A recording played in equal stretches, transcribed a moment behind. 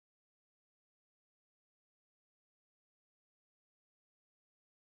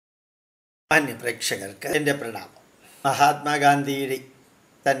മാന്യപ്രേക്ഷകർക്ക് എൻ്റെ പ്രണാമം. മഹാത്മാഗാന്ധിയുടെ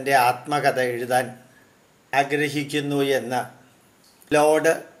തൻ്റെ ആത്മകഥ എഴുതാൻ ആഗ്രഹിക്കുന്നു എന്ന്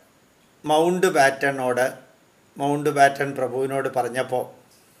ലോർഡ് മൗണ്ട് ബാറ്റൺ പ്രഭുവിനോട് പറഞ്ഞപ്പോൾ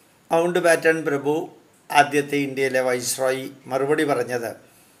മൗണ്ട് ബാറ്റൺ പ്രഭു ആദ്യത്തെ ഇന്ത്യയിലെ വൈസ്രോയി മറുപടി പറഞ്ഞത്,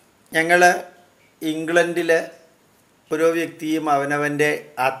 ഞങ്ങൾ ഇംഗ്ലണ്ടിൽ ഓരോ വ്യക്തിയും അവനവൻ്റെ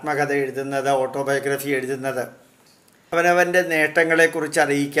ആത്മകഥ എഴുതുന്നത്, ഓട്ടോബയോഗ്രഫി എഴുതുന്നത് അവനവൻ്റെ നേട്ടങ്ങളെക്കുറിച്ച്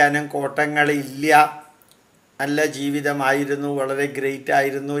അറിയിക്കാനും കോട്ടങ്ങളില്ല, നല്ല ജീവിതമായിരുന്നു, വളരെ ഗ്രേറ്റ്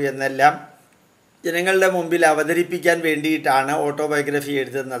ആയിരുന്നു എന്നെല്ലാം ജനങ്ങളുടെ മുമ്പിൽ അവതരിപ്പിക്കാൻ വേണ്ടിയിട്ടാണ് ഓട്ടോബയോഗ്രഫി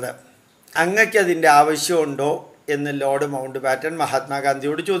എഴുതുന്നത്. അങ്ങയ്ക്കതിൻ്റെ ആവശ്യമുണ്ടോ എന്ന് ലോർഡ് മൗണ്ട് ബാറ്റൺ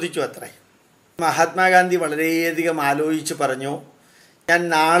മഹാത്മാഗാന്ധിയോട് ചോദിച്ചു അത്രേ. മഹാത്മാഗാന്ധി വളരെയധികം ആലോചിച്ച് പറഞ്ഞു, ഞാൻ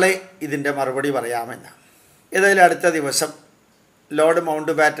നാളെ ഇതിൻ്റെ മറുപടി പറയാമെന്ന്. ഏതായാലും അടുത്ത ദിവസം ലോർഡ്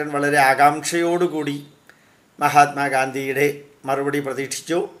മൗണ്ട് ബാറ്റൺ വളരെ ആകാംക്ഷയോടുകൂടി മഹാത്മാഗാന്ധിയുടെ മറുപടി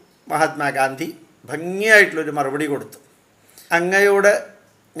പ്രതീക്ഷിച്ചു. മഹാത്മാഗാന്ധി ഭംഗിയായിട്ടുള്ളൊരു മറുപടി കൊടുത്തു. അങ്ങയോട്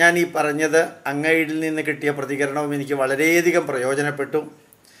ഞാൻ ഈ പറഞ്ഞത്, അങ്ങയിൽ നിന്ന് കിട്ടിയ പ്രതികരണവും എനിക്ക് വളരെയധികം പ്രയോജനപ്പെട്ടു.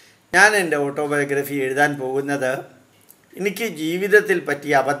 ഞാൻ എൻ്റെ ഓട്ടോബയോഗ്രഫി എഴുതാൻ പോകുന്നത് എനിക്ക് ജീവിതത്തിൽ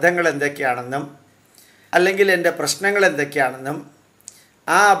പറ്റിയ അബദ്ധങ്ങൾ എന്തൊക്കെയാണെന്നും അല്ലെങ്കിൽ എൻ്റെ പ്രശ്നങ്ങൾ എന്തൊക്കെയാണെന്നും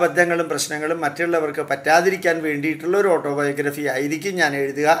ആ അബദ്ധങ്ങളും പ്രശ്നങ്ങളും മറ്റുള്ളവർക്ക് പറ്റാതിരിക്കാൻ വേണ്ടിയിട്ടുള്ള ഒരു ഓട്ടോബയോഗ്രഫി ആയിരിക്കും ഞാൻ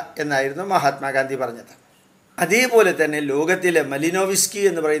എഴുതുക എന്നായിരുന്നു മഹാത്മാഗാന്ധി പറഞ്ഞത്. അതേപോലെ തന്നെ ലോകത്തിലെ മലിനോവിസ്കി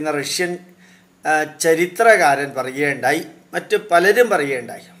എന്ന് പറയുന്ന റഷ്യൻ ചരിത്രകാരൻ പറയുകയുണ്ടായി, മറ്റ് പലരും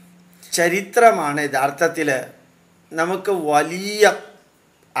പറയുകയുണ്ടായി, ചരിത്രമാണ് യഥാർത്ഥത്തിൽ നമുക്ക് വലിയ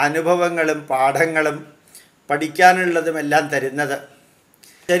അനുഭവങ്ങളും പാഠങ്ങളും പഠിക്കാനുള്ളതുമെല്ലാം തരുന്നത്.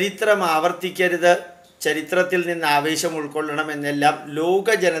 ചരിത്രം ആവർത്തിക്കരുത്, ചരിത്രത്തിൽ നിന്ന് ആവേശം ഉൾക്കൊള്ളണം എന്നെല്ലാം ലോക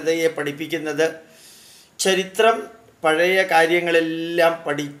ജനതയെ പഠിപ്പിക്കുന്നത് ചരിത്രം പഴയ കാര്യങ്ങളെല്ലാം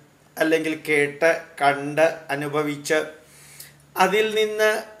അല്ലെങ്കിൽ കേട്ട് കണ്ട് അനുഭവിച്ച് അതിൽ നിന്ന്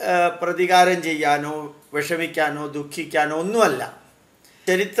പ്രതികാരം ചെയ്യാനോ വിഷമിക്കാനോ ദുഃഖിക്കാനോ ഒന്നുമല്ല.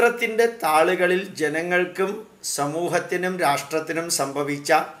 ചരിത്രത്തിൻ്റെ താളുകളിൽ ജനങ്ങൾക്കും സമൂഹത്തിനും രാഷ്ട്രത്തിനും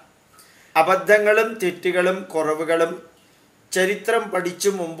സംഭവിച്ച അബദ്ധങ്ങളും തെറ്റുകളും കുറവുകളും ചരിത്രം പഠിച്ചു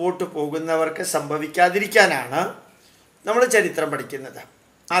മുമ്പോട്ട് പോകുന്നവർക്ക് സംഭവിക്കാതിരിക്കാനാണ് നമ്മൾ ചരിത്രം പഠിക്കുന്നത്.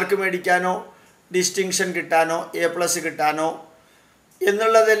 മാർക്ക് മേടിക്കാനോ ഡിസ്റ്റിങ്ഷൻ കിട്ടാനോ A+ കിട്ടാനോ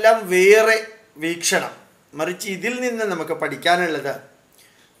എന്നുള്ളതെല്ലാം വേറെ വീക്ഷണം. മറിച്ച് ഇതിൽ നിന്ന് നമുക്ക് പഠിക്കാനുള്ളത്,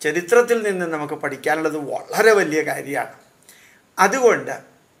 ചരിത്രത്തിൽ നിന്ന് നമുക്ക് പഠിക്കാനുള്ളത് വളരെ വലിയ കാര്യമാണ്. അതുകൊണ്ട്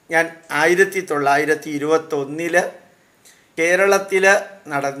ഞാൻ 1921 കേരളത്തിൽ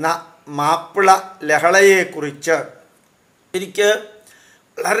നടന്ന മാപ്പിള ലഹളയെക്കുറിച്ച് എനിക്ക്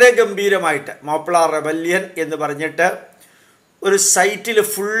വളരെ ഗംഭീരമായിട്ട്, മാപ്പിള റെബല്യൻ എന്ന് പറഞ്ഞിട്ട് ഒരു സൈറ്റിൽ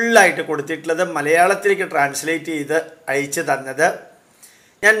ഫുള്ളായിട്ട് കൊടുത്തിട്ടുള്ളത് മലയാളത്തിലേക്ക് ട്രാൻസ്ലേറ്റ് ചെയ്ത് അയച്ചു തന്നത്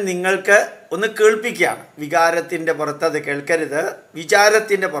ഞാൻ നിങ്ങൾക്ക് ഒന്ന് കേൾപ്പിക്കുകയാണ്. വികാരത്തിൻ്റെ പുറത്ത് അത് കേൾക്കരുത്,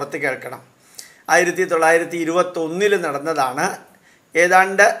 വിചാരത്തിൻ്റെ പുറത്ത് കേൾക്കണം. 1921 നടന്നതാണ്,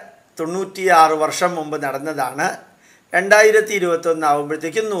 ഏതാണ്ട് 96 വർഷം മുമ്പ് നടന്നതാണ്. 2021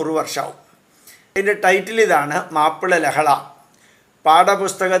 ആകുമ്പോഴത്തേക്കും 100 വർഷമാവും. അതിൻ്റെ ടൈറ്റിൽ ഇതാണ്, മാപ്പിള ലഹള,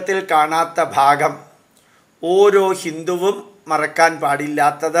 പാഠപുസ്തകത്തിൽ കാണാത്ത ഭാഗം, ഓരോ ഹിന്ദുവും മറക്കാൻ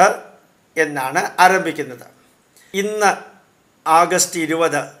പാടില്ലാത്തത് എന്നാണ് ആരംഭിക്കുന്നത്. ഇന്ന് ആഗസ്റ്റ്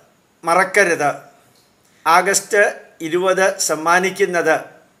 20 മറക്കരുത്. ആഗസ്റ്റ് 20 സമ്മാനിക്കുന്നത്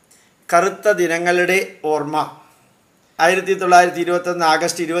കറുത്ത ദിനങ്ങളുടെ ഓർമ്മ. 1921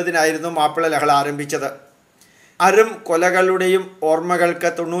 ആഗസ്റ്റ് 20 മാപ്പിള ലഹള ആരംഭിച്ചത്. അരും കൊലകളുടെയും ഓർമ്മകൾക്ക്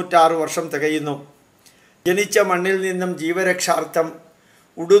 96 വർഷം തികയുന്നു. ജനിച്ച മണ്ണിൽ നിന്നും ജീവരക്ഷാർത്ഥം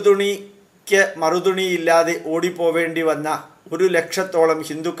ഉടുതുണിക്ക് മറുതുണിയില്ലാതെ ഓടിപ്പോവേണ്ടി വന്ന 1 ലക്ഷത്തോളം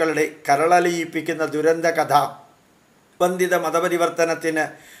ഹിന്ദുക്കളുടെ കരളലിയിപ്പിക്കുന്ന ദുരന്ത കഥ. ബന്ധിത മതപരിവർത്തനത്തിന്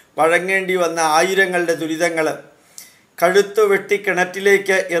വഴങ്ങേണ്ടി വന്ന ആയിരങ്ങളുടെ ദുരിതങ്ങൾ, കഴുത്തു വെട്ടി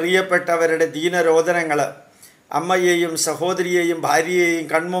കിണറ്റിലേക്ക് എറിയപ്പെട്ടവരുടെ ദീനരോദനങ്ങൾ, അമ്മയെയും സഹോദരിയെയും ഭാര്യയെയും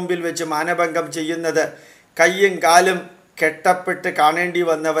കൺമുമ്പിൽ വെച്ച് മാനഭംഗം ചെയ്യുന്നത് കയ്യും കാലും കെട്ടപ്പെട്ട് കാണേണ്ടി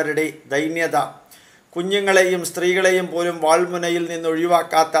വന്നവരുടെ ദൈന്യത, കുഞ്ഞുങ്ങളെയും സ്ത്രീകളെയും പോലും വാൾമുനയിൽ നിന്ന്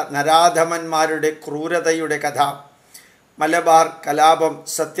ഒഴിവാക്കാത്ത നരാധമന്മാരുടെ ക്രൂരതയുടെ കഥ. മലബാർ കലാപം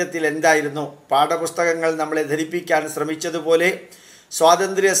സത്യത്തിൽ എന്തായിരുന്നു? പാഠപുസ്തകങ്ങൾ നമ്മളെ ധരിപ്പിക്കാൻ ശ്രമിച്ചതുപോലെ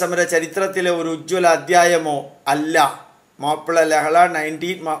സ്വാതന്ത്ര്യ സമര ചരിത്രത്തിലെ ഒരു ഉജ്ജ്വല അധ്യായമോ അല്ല. മാപ്പിള ലഹള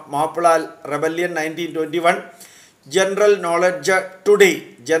Mappila rebellion 1921 general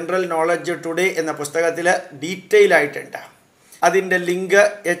knowledge today എന്ന പുസ്തകത്തിൽ ഡീറ്റെയിൽ ആയിട്ടുണ്ട്. അതിൻ്റെ ലിങ്ക്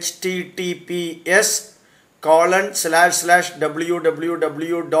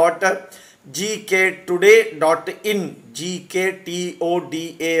https://www.gktoday.in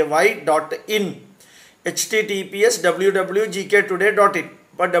gktoday.in https://www.gktoday.in.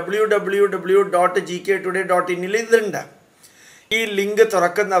 അപ്പോൾ www.gktoday.in ഇതുണ്ട്. ഈ ലിങ്ക്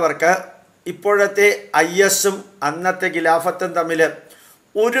തുറക്കുന്നവർക്ക് ഇപ്പോഴത്തെ IS-ഉം അന്നത്തെ ഖിലാഫത്തും തമ്മിൽ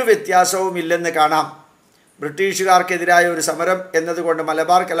ഒരു വ്യത്യാസവുമില്ലെന്ന് കാണാം. ബ്രിട്ടീഷുകാർക്കെതിരായ ഒരു സമരം എന്നതുകൊണ്ട്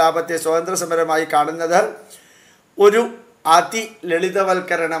മലബാർ കലാപത്തെ സ്വതന്ത്ര സമരമായി കാണുന്നത് ഒരു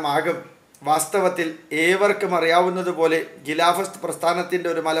അതിലളിതവൽക്കരണമാകും. വാസ്തവത്തിൽ ഏവർക്കും അറിയാവുന്നതുപോലെ ഖിലാഫത്ത് പ്രസ്ഥാനത്തിൻ്റെ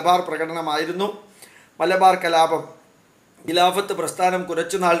ഒരു മലബാർ പ്രകടനമായിരുന്നു മലബാർ കലാപം. ഖിലാഫത്ത് പ്രസ്ഥാനം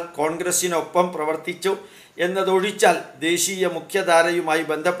കുറച്ചുനാൾ കോൺഗ്രസിനൊപ്പം പ്രവർത്തിച്ചു എന്നതൊഴിച്ചാൽ ദേശീയ മുഖ്യധാരയുമായി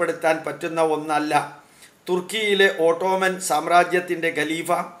ബന്ധപ്പെടുത്താൻ പറ്റുന്ന ഒന്നല്ല. തുർക്കിയിലെ ഓട്ടോമൻ സാമ്രാജ്യത്തിൻ്റെ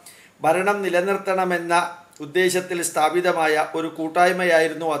ഖലീഫ ഭരണം നിലനിർത്തണമെന്ന ഉദ്ദേശത്തിൽ സ്ഥാപിതമായ ഒരു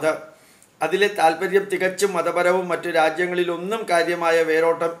കൂട്ടായ്മയായിരുന്നു അത്. അതിലെ താൽപ്പര്യം തികച്ചും മതപരവും മറ്റു രാജ്യങ്ങളിലൊന്നും കാര്യമായ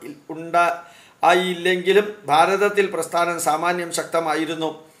വേരോട്ടം ആയില്ലെങ്കിലും ഭാരതത്തിൽ പ്രസ്ഥാനം സാമാന്യം ശക്തമായിരുന്നു.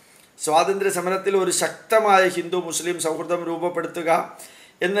 സ്വാതന്ത്ര്യ സമരത്തിൽ ഒരു ശക്തമായ ഹിന്ദു മുസ്ലിം സൗഹൃദം രൂപപ്പെടുത്തുക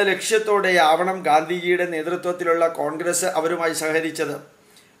എന്ന ലക്ഷ്യത്തോടെയാവണം ഗാന്ധിജിയുടെ നേതൃത്വത്തിലുള്ള കോൺഗ്രസ് അവരുമായി സഹകരിച്ചത്.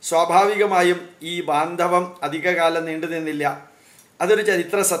 സ്വാഭാവികമായും ഈ ബാന്ധവം അധികകാലം നീണ്ടുനിന്നില്ല. അതൊരു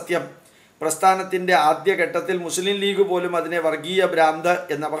ചരിത്ര സത്യം. പ്രസ്ഥാനത്തിൻ്റെ ആദ്യഘട്ടത്തിൽ മുസ്ലിം ലീഗ് പോലും അതിനെ വർഗീയ ഭ്രാന്ത്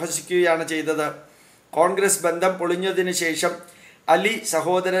എന്നപഹസിക്കുകയാണ് ചെയ്തത്. കോൺഗ്രസ് ബന്ധം പൊളിഞ്ഞതിന് ശേഷം അലി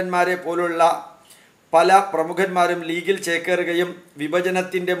സഹോദരന്മാരെ പോലുള്ള പല പ്രമുഖന്മാരും ലീഗിൽ ചേക്കേറുകയും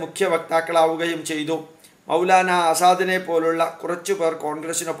വിഭജനത്തിൻ്റെ മുഖ്യ വക്താക്കളാവുകയും ചെയ്തു. മൗലാന ആസാദിനെ പോലുള്ള കുറച്ചു പേർ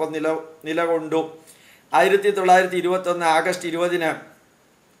കോൺഗ്രസിനൊപ്പം നിലകൊണ്ടു. 1921 ആഗസ്റ്റ് 20-ന്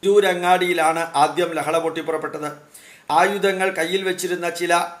തിരൂരങ്ങാടിയിലാണ് ആദ്യം ലഹള പൊട്ടിപ്പുറപ്പെട്ടത്. ആയുധങ്ങൾ കയ്യിൽ വെച്ചിരുന്ന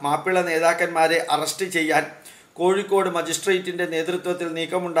ചില മാപ്പിള നേതാക്കന്മാരെ അറസ്റ്റ് ചെയ്യാൻ കോഴിക്കോട് മജിസ്ട്രേറ്റിൻ്റെ നേതൃത്വത്തിൽ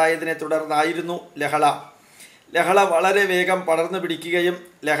നീക്കമുണ്ടായതിനെ തുടർന്നായിരുന്നു ലഹള. ലഹള വളരെ വേഗം പടർന്നു പിടിക്കുകയും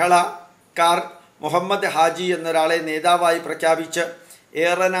ലഹളക്കാർ മുഹമ്മദ് ഹാജി എന്നൊരാളെ നേതാവായി പ്രഖ്യാപിച്ച്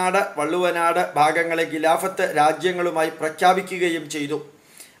ഏറനാട് വള്ളുവനാട് ഭാഗങ്ങളെ ഖിലാഫത്ത് രാജ്യങ്ങളുമായി പ്രഖ്യാപിക്കുകയും ചെയ്തു.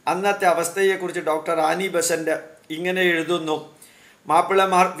 അന്നത്തെ അവസ്ഥയെക്കുറിച്ച് ഡോക്ടർ ആനി ബസന്റ് ഇങ്ങനെ എഴുതുന്നു: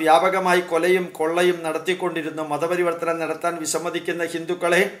 മാപ്പിളമാർ വ്യാപകമായി കൊലയും കൊള്ളയും നടത്തിക്കൊണ്ടിരുന്നു. മതപരിവർത്തനം നടത്താൻ വിസമ്മതിക്കുന്ന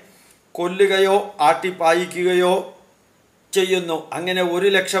ഹിന്ദുക്കളെ കൊല്ലുകയോ ആട്ടിപ്പായിക്കുകയോ ചെയ്യുന്നു. അങ്ങനെ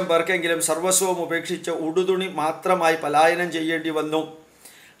 100,000 പേർക്കെങ്കിലും സർവസ്വവും ഉപേക്ഷിച്ച് ഉടുതുണി മാത്രമായി പലായനം ചെയ്യേണ്ടി വന്നു.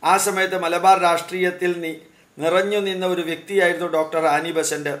 ആ സമയത്ത് മലബാർ രാഷ്ട്രീയത്തിൽ നിറഞ്ഞു നിന്ന ഒരു വ്യക്തിയായിരുന്നു ഡോക്ടർ ആനി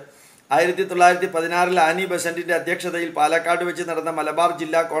ബസന്റ്. 1916 ആനി ബസന്റിൻ്റെ അധ്യക്ഷതയിൽ പാലക്കാട് വെച്ച് നടന്ന മലബാർ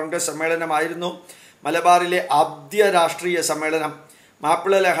ജില്ലാ കോൺഗ്രസ് സമ്മേളനമായിരുന്നു മലബാറിലെ ആദ്യ രാഷ്ട്രീയ സമ്മേളനം.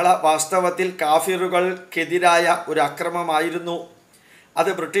 മാപ്പിള ലഹള വാസ്തവത്തിൽ കാഫിറുകൾക്കെതിരായ ഒരു അക്രമമായിരുന്നു. അത്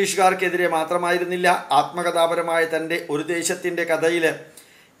ബ്രിട്ടീഷുകാർക്കെതിരെ മാത്രമായിരുന്നില്ല. ആത്മകഥാപരമായ തൻ്റെ ഒരു ദേശത്തിൻ്റെ കഥയിൽ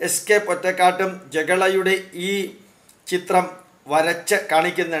SK പൊറ്റക്കാട്ടും ജകളയുടെ ഈ ചിത്രം വരച്ച്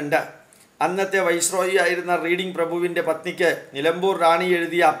കാണിക്കുന്നുണ്ട്. അന്നത്തെ വൈസ്രോയി ആയിരുന്ന റീഡിംഗ് പ്രഭുവിൻ്റെ പത്നിക്ക് നിലമ്പൂർ റാണി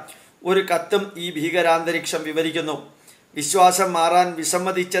എഴുതിയ ഒരു കത്തും ഈ ഭീകരാന്തരീക്ഷം വിവരിക്കുന്നു. വിശ്വാസം മാറാൻ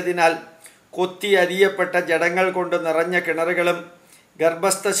വിസമ്മതിച്ചതിനാൽ കൊത്തി അരിയപ്പെട്ട ജഡങ്ങൾ കൊണ്ട് നിറഞ്ഞ കിണറുകളും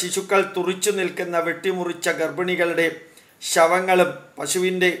ഗർഭസ്ഥ ശിശുക്കൾ തുറിച്ചു നിൽക്കുന്ന വെട്ടിമുറിച്ച ഗർഭിണികളുടെ ശവങ്ങളും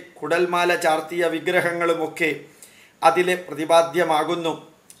പശുവിൻ്റെ കുടൽമാല ചാർത്തിയ വിഗ്രഹങ്ങളുമൊക്കെ അതിലെ പ്രതിപാദ്യമാകുന്നു.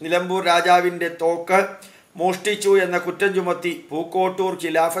 നിലമ്പൂർ രാജാവിൻ്റെ തോക്ക് മോഷ്ടിച്ചു എന്ന കുറ്റം ചുമത്തി പൂക്കോട്ടൂർ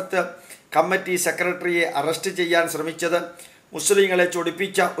ഖിലാഫത്ത് കമ്മിറ്റി സെക്രട്ടറിയെ അറസ്റ്റ് ചെയ്യാൻ ശ്രമിച്ചത് മുസ്ലിങ്ങളെ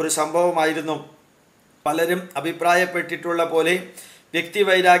ചൊടിപ്പിച്ച ഒരു സംഭവമായിരുന്നു. പലരും അഭിപ്രായപ്പെട്ടിട്ടുള്ള പോലെ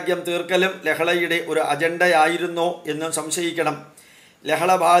വ്യക്തിവൈരാഗ്യം തീർക്കലും ലഹളയുടെ ഒരു അജണ്ടയായിരുന്നോ എന്നും സംശയിക്കണം.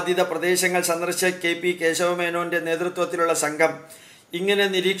 ലഹള ബാധിത പ്രദേശങ്ങൾ സന്ദർശിച്ച KP കേശവമേനോൻ്റെ നേതൃത്വത്തിലുള്ള സംഘം ഇങ്ങനെ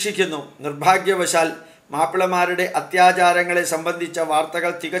നിരീക്ഷിക്കുന്നു: നിർഭാഗ്യവശാൽ മാപ്പിളമാരുടെ അത്യാചാരങ്ങളെ സംബന്ധിച്ച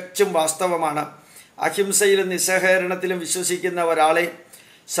വാർത്തകൾ തികച്ചും വാസ്തവമാണ്. അഹിംസയിലും നിസ്സഹകരണത്തിലും വിശ്വസിക്കുന്ന ഒരാളെ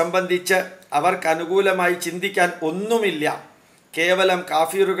സംബന്ധിച്ച് അവർക്ക് അനുകൂലമായി ചിന്തിക്കാൻ ഒന്നുമില്ല. കേവലം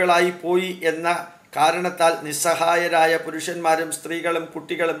കാഫിറുകളായി പോയി എന്ന കാരണത്താൽ നിസ്സഹായരായ പുരുഷന്മാരും സ്ത്രീകളും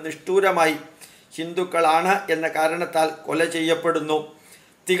കുട്ടികളും നിഷ്ഠൂരമായി ഹിന്ദുക്കളാണ് എന്ന കാരണത്താൽ കൊല ചെയ്യപ്പെടുന്നു.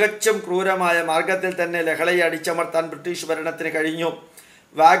 തികച്ചും ക്രൂരമായ മാർഗത്തിൽ തന്നെ ലഹളയെ അടിച്ചമർത്താൻ ബ്രിട്ടീഷ് ഭരണത്തിന് കഴിഞ്ഞു.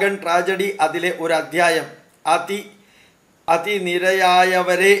 വാഗൺ ട്രാജഡി അതിലെ ഒരു അധ്യായം.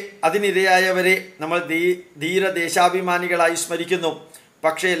 അതിനിരയായവരെ നമ്മൾ ധീരദേശാഭിമാനികളായി സ്മരിക്കുന്നു.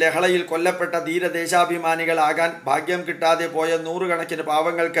 പക്ഷേ ലഹളയിൽ കൊല്ലപ്പെട്ട ധീരദേശാഭിമാനികളാകാൻ ഭാഗ്യം കിട്ടാതെ പോയ നൂറുകണക്കിന്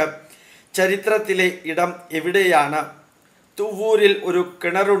പാവങ്ങൾക്ക് ചരിത്രത്തിലെ ഇടം എവിടെയാണ്? തുവ്വൂരിൽ ഒരു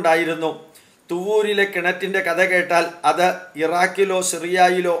കിണറുണ്ടായിരുന്നു. തുവ്വൂരിലെ കിണറ്റിൻ്റെ കഥ കേട്ടാൽ അത് ഇറാഖിലോ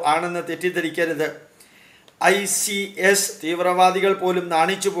സിറിയയിലോ ആണെന്ന് തെറ്റിദ്ധരിക്കരുത്. ICS തീവ്രവാദികൾ പോലും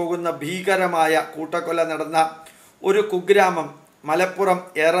നാണിച്ചു പോകുന്ന ഭീകരമായ കൂട്ടക്കൊല നടന്ന ഒരു കുഗ്രാമം മലപ്പുറം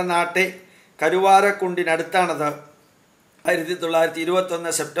ഏറനാട്ടെ കരുവാരക്കുണ്ടിനടുത്താണത്.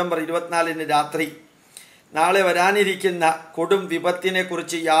 1921 സെപ്റ്റംബർ 24 രാത്രി. നാളെ വരാനിരിക്കുന്ന കൊടും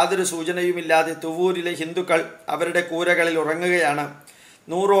വിപത്തിനെക്കുറിച്ച് യാതൊരു സൂചനയുമില്ലാതെ തുവ്വൂരിലെ ഹിന്ദുക്കൾ അവരുടെ കൂരകളിൽ ഉറങ്ങുകയാണ്.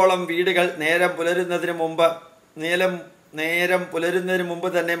 100ഓളം വീടുകൾ നേരം പുലരുന്നതിന് മുമ്പ് നേരം പുലരുന്നതിന് മുമ്പ്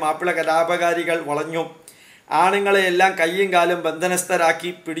തന്നെ മാപ്പിള കലാപകാരികൾ വളഞ്ഞു. ആണുങ്ങളെയെല്ലാം കയ്യും കാലും ബന്ധനസ്ഥരാക്കി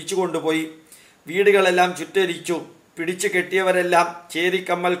പിടിച്ചുകൊണ്ടുപോയി. വീടുകളെല്ലാം ചുറ്റരിച്ചു. പിടിച്ചു കെട്ടിയവരെല്ലാം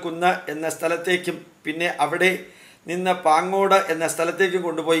ചേരിക്കമ്മൽ കുന്ന് എന്ന സ്ഥലത്തേക്കും പിന്നെ അവിടെ നിന്ന് പാങ്ങോട് എന്ന സ്ഥലത്തേക്കും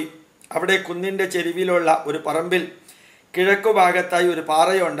കൊണ്ടുപോയി. അവിടെ കുന്നിൻ്റെ ചെരുവിലുള്ള ഒരു പറമ്പിൽ കിഴക്കുഭാഗത്തായി ഒരു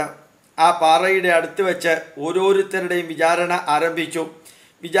പാറയുണ്ട്. ആ പാറയുടെ അടുത്ത് വെച്ച് ഓരോരുത്തരുടെയും വിചാരണ ആരംഭിച്ചു.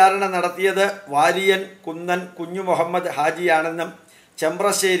 വിചാരണ നടത്തിയത് വാരിയൻ കുന്നൻ കുഞ്ഞു മുഹമ്മദ് ഹാജിയാണെന്നും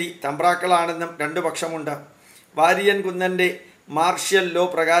ചെമ്പ്രശ്ശേരി തമ്പ്രാക്കളാണെന്നും രണ്ടു പക്ഷമുണ്ട്. വാരിയൻ കുന്നൻ്റെ മാർഷ്യൽ ലോ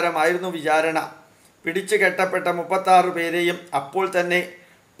പ്രകാരമായിരുന്നു വിചാരണ. പിടിച്ചു കെട്ടപ്പെട്ട 36 പേരെയും അപ്പോൾ തന്നെ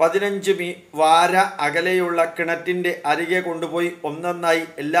 15 വാര അകലെയുള്ള കിണറ്റിൻ്റെ അരികെ കൊണ്ടുപോയി ഒന്നൊന്നായി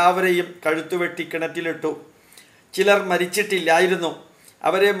എല്ലാവരെയും കഴുത്തുവെട്ടി കിണറ്റിലിട്ടു. ചിലർ മരിച്ചിട്ടില്ലായിരുന്നു.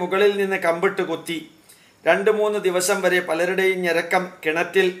 അവരെ മുകളിൽ നിന്ന് കമ്പിട്ട് കുത്തി. 2-3 ദിവസം വരെ പലരുടെയും ഞരക്കം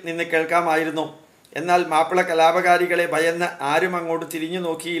കിണറ്റിൽ നിന്ന് കേൾക്കാമായിരുന്നു. എന്നാൽ മാപ്പിള കലാപകാരികളെ ഭയന്ന് ആരും അങ്ങോട്ട് തിരിഞ്ഞു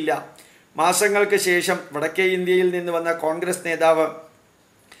നോക്കിയില്ല. മാസങ്ങൾക്ക് ശേഷം വടക്കേ ഇന്ത്യയിൽ നിന്ന് വന്ന കോൺഗ്രസ് നേതാവ്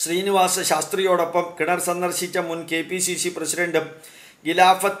ശ്രീനിവാസ ശാസ്ത്രിയോടൊപ്പം കിണർ സന്ദർശിച്ച മുൻ KPCC പ്രസിഡന്റും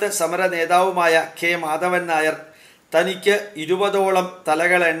ഖിലാഫത്ത് സമര നേതാവുമായ K. മാധവൻ നായർ തനിക്ക് 20ഓളം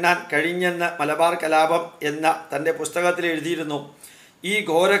തലകൾ എണ്ണാൻ കഴിഞ്ഞെന്ന് മലബാർ കലാപം എന്ന തൻ്റെ പുസ്തകത്തിൽ എഴുതിയിരുന്നു. ഈ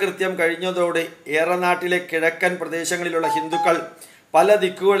ഘോരകൃത്യം കഴിഞ്ഞതോടെ ഏറനാട്ടിലെ കിഴക്കൻ പ്രദേശങ്ങളിലുള്ള ഹിന്ദുക്കൾ പല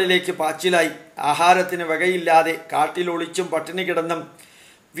ദിക്കുകളിലേക്ക് പാച്ചിലായി. ആഹാരത്തിന് വകയില്ലാതെ കാട്ടിൽ ഒളിച്ചും പട്ടിണി കിടന്നും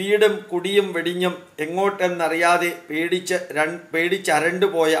വീടും കുടിയും വെടിഞ്ഞും എങ്ങോട്ടെന്നറിയാതെ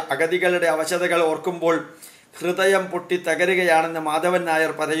പേടിച്ചരണ്ടുപോയ അഗതികളുടെ അവശതകൾ ഓർക്കുമ്പോൾ ഹൃദയം പൊട്ടി തകരുകയാണെന്ന് മാധവൻ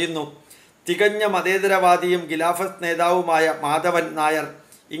നായർ പറയുന്നു. തികഞ്ഞ മതേതരവാദിയും ഖിലാഫത്ത് നേതാവുമായ മാധവൻ നായർ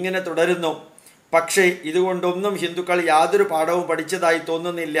ഇങ്ങനെ തുടരുന്നു. പക്ഷേ ഇതുകൊണ്ടൊന്നും ഹിന്ദുക്കൾ യാതൊരു പാഠവും പഠിച്ചതായി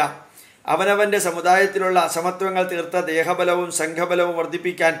തോന്നുന്നില്ല. അവനവൻ്റെ സമുദായത്തിലുള്ള അസമത്വങ്ങൾ തീർത്ത ദേഹബലവും സംഘബലവും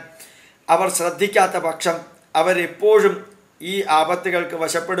വർദ്ധിപ്പിക്കാൻ അവർ ശ്രദ്ധിക്കാത്ത പക്ഷം അവരെപ്പോഴും ഈ ആപത്തുകൾക്ക്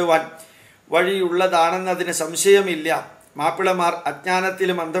വശപ്പെടുവാൻ വഴിയുള്ളതാണെന്നതിന് സംശയമില്ല. മാപ്പിളമാർ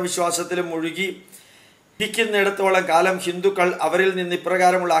അജ്ഞാനത്തിലും അന്ധവിശ്വാസത്തിലും മുഴുകി ഇരിക്കുന്നിടത്തോളം കാലം ഹിന്ദുക്കൾ അവരിൽ നിന്ന്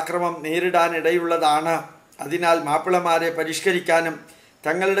ഇപ്രകാരമുള്ള ആക്രമം നേരിടാനിടയുള്ളതാണ്. അതിനാൽ മാപ്പിളമാരെ പരിഷ്കരിക്കാനും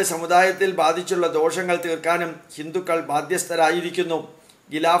തങ്ങളുടെ സമുദായത്തിൽ ബാധിച്ചുള്ള ദോഷങ്ങൾ തീർക്കാനും ഹിന്ദുക്കൾ ബാധ്യസ്ഥരായിരിക്കുന്നു.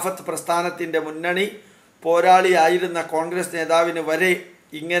 ഖിലാഫത്ത് പ്രസ്ഥാനത്തിൻ്റെ മുന്നണി പോരാളിയായിരുന്ന കോൺഗ്രസ് നേതാവിന് വരെ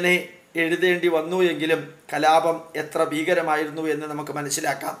ഇങ്ങനെ എഴുതേണ്ടി വന്നു എങ്കിലും കലാപം എത്ര ഭീകരമായിരുന്നു എന്ന് നമുക്ക്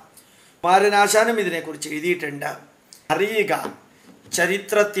മനസ്സിലാക്കാം. കുമാരനാശാനും ഇതിനെക്കുറിച്ച് എഴുതിയിട്ടുണ്ട്. അറിയുക,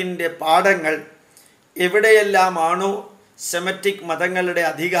 ചരിത്രത്തിൻ്റെ പാഠങ്ങൾ എവിടെയെല്ലാമാണോ സെമറ്റിക് മതങ്ങളുടെ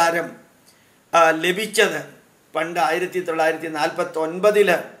അധികാരം ലഭിച്ചത്. പണ്ട്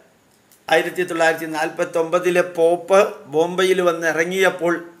 1949 പോപ്പ് ബോംബെയിൽ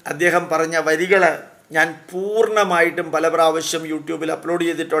വന്നിറങ്ങിയപ്പോൾ അദ്ദേഹം പറഞ്ഞ വരികൾ ഞാൻ പൂർണ്ണമായിട്ടും പല പ്രാവശ്യം യൂട്യൂബിൽ അപ്ലോഡ്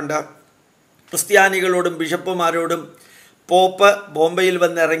ചെയ്തിട്ടുണ്ട്. ക്രിസ്ത്യാനികളോടും ബിഷപ്പുമാരോടും പോപ്പ് ബോംബെയിൽ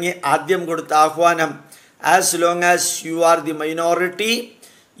വന്നിറങ്ങി ആദ്യം കൊടുത്ത ആഹ്വാനം, as long as you are the minority,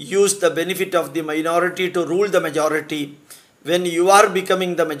 use the benefit of the minority to rule the majority. When you are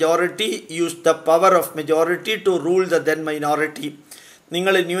becoming the majority, use the power of majority to rule the then minority.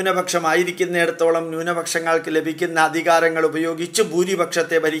 നിങ്ങൾ ന്യൂനപക്ഷമായിരിക്കുന്നിടത്തോളം ന്യൂനപക്ഷങ്ങൾക്ക് ലഭിക്കുന്ന അധികാരങ്ങൾ ഉപയോഗിച്ച്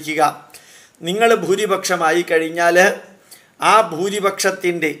ഭൂരിപക്ഷത്തെ ഭരിക്കുക. നിങ്ങൾ ഭൂരിപക്ഷമായി കഴിഞ്ഞാൽ ആ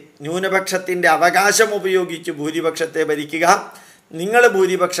ന്യൂനപക്ഷത്തിൻ്റെ അവകാശം ഉപയോഗിച്ച് ഭൂരിപക്ഷത്തെ ഭരിക്കുക. നിങ്ങൾ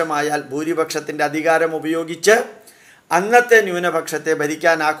ഭൂരിപക്ഷമായാൽ ഭൂരിപക്ഷത്തിൻ്റെ അധികാരം ഉപയോഗിച്ച് അന്നത്തെ ന്യൂനപക്ഷത്തെ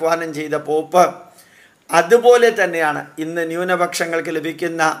ഭരിക്കാൻ ആഹ്വാനം ചെയ്ത പോപ്പ് അതുപോലെ തന്നെയാണ് ഇന്ന് ന്യൂനപക്ഷങ്ങൾക്ക്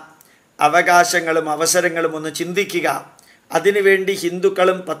ലഭിക്കുന്ന അവകാശങ്ങളും അവസരങ്ങളും ഒന്ന് ചിന്തിക്കുക. അതിനുവേണ്ടി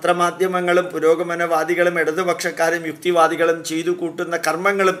ഹിന്ദുക്കളും പത്രമാധ്യമങ്ങളും പുരോഗമനവാദികളും ഇടതുപക്ഷക്കാരും യുക്തിവാദികളും ചെയ്തു കൂട്ടുന്ന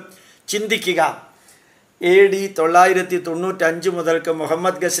കർമ്മങ്ങളും ചിന്തിക്കുക. AD 995 മുതൽക്ക്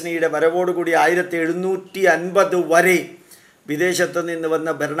മുഹമ്മദ് ഗസ്നിയുടെ വരവോടുകൂടി 1750 വരെ വിദേശത്ത് നിന്ന് വന്ന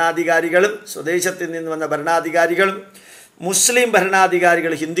ഭരണാധികാരികളും സ്വദേശത്ത് നിന്ന് വന്ന ഭരണാധികാരികളും മുസ്ലിം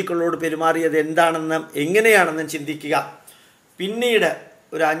ഭരണാധികാരികൾ ഹിന്ദുക്കളോട് പെരുമാറിയത് എന്താണെന്നും എങ്ങനെയാണെന്നും ചിന്തിക്കുക. പിന്നീട്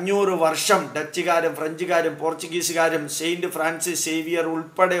ഒരു 500 വർഷം ഡച്ചുകാരും ഫ്രഞ്ചുകാരും പോർച്ചുഗീസുകാരും സെയിൻറ്റ് ഫ്രാൻസിസ് സേവിയർ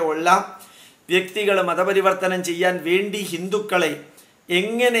ഉൾപ്പെടെയുള്ള വ്യക്തികൾ മതപരിവർത്തനം ചെയ്യാൻ വേണ്ടി ഹിന്ദുക്കളെ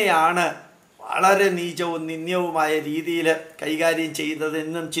എങ്ങനെയാണ് വളരെ നീചവും നിന്ദ്യവുമായ രീതിയിൽ കൈകാര്യം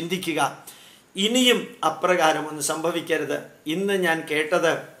ചെയ്തതെന്നും ചിന്തിക്കുക. ഇനിയും അപ്രകാരമൊന്നും സംഭവിക്കരുത്. ഇന്ന് ഞാൻ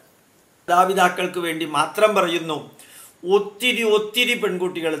കേട്ടത് മാതാപിതാക്കൾക്ക് വേണ്ടി മാത്രം പറയുന്നു. ഒത്തിരി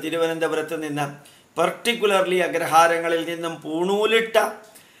പെൺകുട്ടികൾ തിരുവനന്തപുരത്ത് നിന്ന്, പർട്ടിക്കുലർലി അഗ്രഹാരങ്ങളിൽ നിന്നും പൂണൂലിട്ട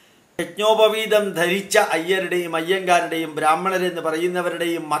യജ്ഞോപവീതം ധരിച്ച അയ്യരുടെയും അയ്യങ്കാരുടെയും ബ്രാഹ്മണരെന്ന്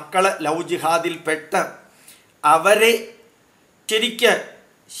പറയുന്നവരുടെയും മക്കള് ലവ് ജിഹാദിൽപ്പെട്ട് അവരെ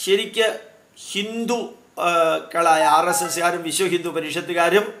ശരിക്ക് ഹിന്ദുക്കളായ RSSകാരും വിശ്വ ഹിന്ദു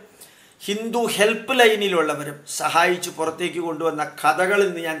പരിഷത്തുകാരും ഹിന്ദു ഹെൽപ്പ് ലൈനിലുള്ളവരും സഹായിച്ച് പുറത്തേക്ക് കൊണ്ടുവന്ന കഥകൾ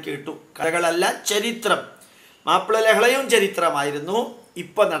ഇന്ന് ഞാൻ കേട്ടു. കഥകളല്ല, ചരിത്രം. മാപ്പിള ലഹളയും ചരിത്രമായിരുന്നു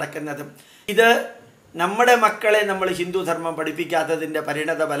ഇപ്പം നടക്കുന്നതും. ഇത് നമ്മുടെ മക്കളെ നമ്മൾ ഹിന്ദുധർമ്മം പഠിപ്പിക്കാത്തതിൻ്റെ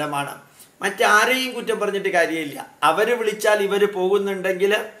പരിണത ഫലമാണ്. മറ്റാരെയും കുറ്റം പറഞ്ഞിട്ട് കാര്യമില്ല. അവർ വിളിച്ചാൽ ഇവർ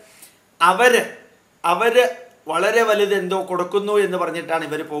പോകുന്നുണ്ടെങ്കിൽ അവർ വളരെ വലുതെന്തോ കൊടുക്കുന്നു എന്ന് പറഞ്ഞിട്ടാണ്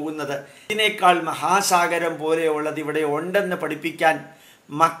ഇവർ പോകുന്നത്. ഇതിനേക്കാൾ മഹാസാഗരം പോലെയുള്ളത് ഇവിടെ ഉണ്ടെന്ന് പഠിപ്പിക്കാൻ,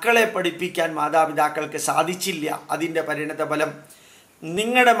 മക്കളെ പഠിപ്പിക്കാൻ മാതാപിതാക്കൾക്ക് സാധിച്ചില്ല. അതിൻ്റെ പരിണത ഫലം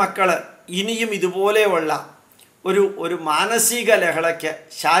നിങ്ങളുടെ മക്കൾ ഇനിയും ഇതുപോലെയുള്ള ഒരു മാനസിക ലഹളയ്ക്ക്,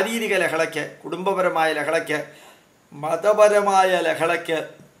 ശാരീരിക ലഹളയ്ക്ക്, കുടുംബപരമായ ലഹളയ്ക്ക്, മതപരമായ ലഹളയ്ക്ക്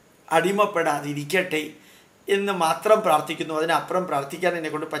അടിമപ്പെടാതിരിക്കട്ടെ എന്ന് മാത്രം പ്രാർത്ഥിക്കുന്നു. അതിനപ്പുറം പ്രാർത്ഥിക്കാൻ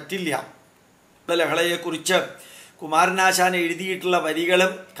എന്നെക്കൊണ്ട് പറ്റില്ല. ലഹളയെക്കുറിച്ച് കുമാരനാശാൻ എഴുതിയിട്ടുള്ള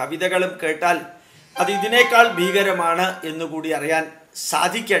വരികളും കവിതകളും കേട്ടാൽ അത് ഇതിനേക്കാൾ ഭീകരമാണ് എന്നുകൂടി അറിയാൻ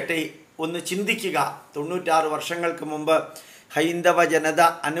സാധിക്കട്ടെ. ഒന്ന് ചിന്തിക്കുക. 96 വർഷങ്ങൾക്ക് മുമ്പ് ഹൈന്ദവ ജനത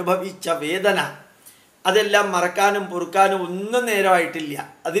അനുഭവിച്ച വേദന, അതെല്ലാം മറക്കാനും പൊറുക്കാനും ഒന്നും നേരമായിട്ടില്ല.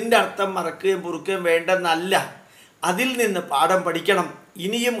 അതിൻ്റെ അർത്ഥം മറക്കുകയും പൊറുക്കുകയും വേണ്ടെന്നല്ല. അതിൽ നിന്ന് പാഠം പഠിക്കണം.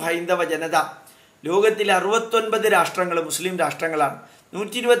 ഇനിയും ഹൈന്ദവ ജനത, ലോകത്തിലെ 69 രാഷ്ട്രങ്ങൾ മുസ്ലിം രാഷ്ട്രങ്ങളാണ്,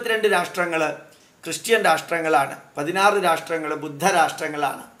 122 രാഷ്ട്രങ്ങൾ ക്രിസ്ത്യൻ രാഷ്ട്രങ്ങളാണ്, 16 രാഷ്ട്രങ്ങൾ ബുദ്ധ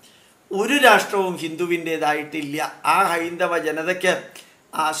രാഷ്ട്രങ്ങളാണ്. ഒരു രാഷ്ട്രവും ഹിന്ദുവിൻ്റേതായിട്ടില്ല. ആ ഹൈന്ദവ ജനതയ്ക്ക്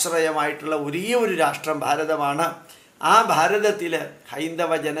ആശ്രയമായിട്ടുള്ള ഒരേ ഒരു രാഷ്ട്രം ഭാരതമാണ്. ആ ഭാരതത്തിൽ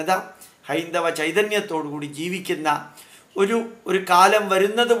ഹൈന്ദവ ജനത ഹൈന്ദവ ചൈതന്യത്തോടുകൂടി ജീവിക്കുന്ന ഒരു കാലം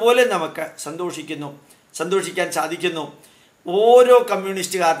വരുന്നത് പോലെ നമുക്ക് സന്തോഷിക്കാൻ സാധിക്കുന്നു. ഓരോ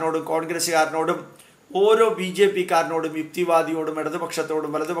കമ്മ്യൂണിസ്റ്റുകാരനോടും കോൺഗ്രസ്സുകാരനോടും ഓരോ BJPക്കാരനോടും യുക്തിവാദിയോടും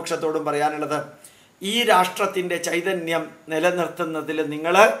ഇടതുപക്ഷത്തോടും വലതുപക്ഷത്തോടും പറയാനുള്ളത്, ഈ രാഷ്ട്രത്തിൻ്റെ ചൈതന്യം നിലനിർത്തുന്നതിൽ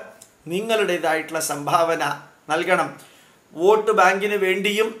നിങ്ങളുടേതായിട്ടുള്ള സംഭാവന നൽകണം. വോട്ട് ബാങ്കിന്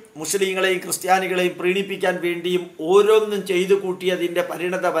വേണ്ടിയും മുസ്ലിങ്ങളെയും ക്രിസ്ത്യാനികളെയും പ്രീണിപ്പിക്കാൻ വേണ്ടിയും ഓരോന്നും ചെയ്തു കൂട്ടിയതിൻ്റെ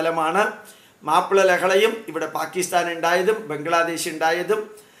പരിണത ഫലമാണ് മാപ്പിള ലഹളയും ഇവിടെ പാകിസ്ഥാൻ ഉണ്ടായതും ബംഗ്ലാദേശ് ഉണ്ടായതും.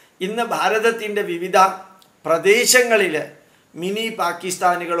 ഇന്ന് ഭാരതത്തിൻ്റെ വിവിധ പ്രദേശങ്ങളിൽ മിനി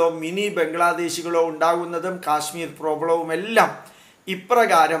പാകിസ്ഥാനുകളോ മിനി ബംഗ്ലാദേശുകളോ ഉണ്ടാകുന്നതും കാശ്മീർ പ്രോബ്ലവുമെല്ലാം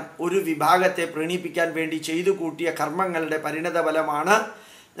ഇപ്രകാരം ഒരു വിഭാഗത്തെ പ്രീണിപ്പിക്കാൻ വേണ്ടി ചെയ്തു കൂട്ടിയ കർമ്മങ്ങളുടെ പരിണത ഫലമാണ്.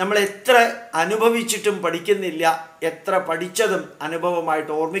 നമ്മൾ എത്ര അനുഭവിച്ചിട്ടും പഠിക്കുന്നില്ല, എത്ര പഠിച്ചതും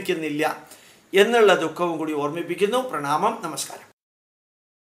അനുഭവമായിട്ട് ഓർമ്മിക്കുന്നില്ല എന്നുള്ള ദുഃഖവും കൂടി ഓർമ്മിപ്പിക്കുന്നു. പ്രണാമം, നമസ്കാരം.